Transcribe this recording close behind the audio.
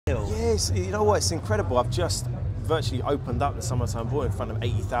you know what, it's incredible. I've just virtually opened up the Summertime Ball in front of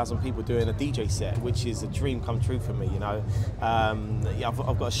 80,000 people doing a DJ set, which is a dream come true for me, you know. Yeah,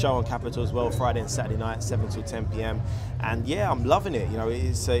 I've got a show on Capital as well, Friday and Saturday night, 7 till 10 p.m. And yeah, I'm loving it, you know.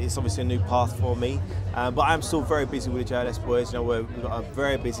 It's obviously a new path for me, but I'm still very busy with the JLS boys. You know, we've got a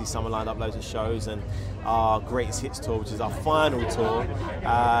very busy summer lined up, loads of shows, and our Greatest Hits tour, which is our final tour,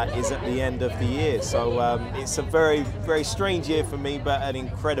 is at the end of the year. So it's a very, very strange year for me, but an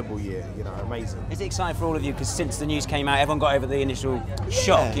incredible year, you know, amazing. Is it exciting for all of you? Because since the news came out, everyone got over the initial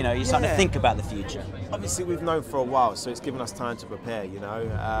shock, you know, you're starting to think about the future. Obviously, we've known for a while, so it's given us time to prepare, you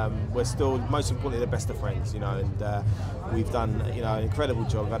know. We're still, most importantly, the best of friends, you know, and we've done, you know, an incredible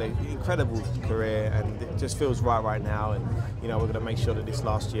job, had an incredible career, and it just feels right now, and, you know, we're going to make sure that this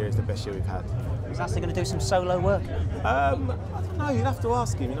last year is the best year we've had. Is Aston going to do some solo work? I don't know, you'd have to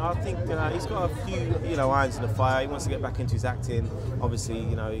ask him. You know, I think he's got a few, you know, irons in the fire. He wants to get back into his acting. Obviously,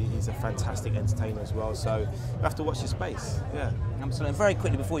 you know, he's a fantastic entertainer as well. So you have to watch his space. Yeah. Absolutely. Very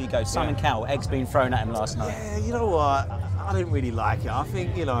quickly before you go, Simon Cowell, eggs being thrown at him last night. Yeah, you know what? I didn't really like it. I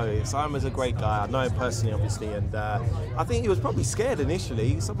think, you know, Simon's a great guy. I know him personally, obviously, and I think he was probably scared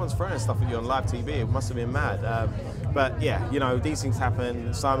initially. Someone's throwing stuff at you on live TV. It must have been mad. But yeah, you know, these things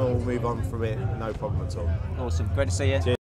happen. Simon will move on from it, no problem at all. Awesome. Great to see you. Cheers.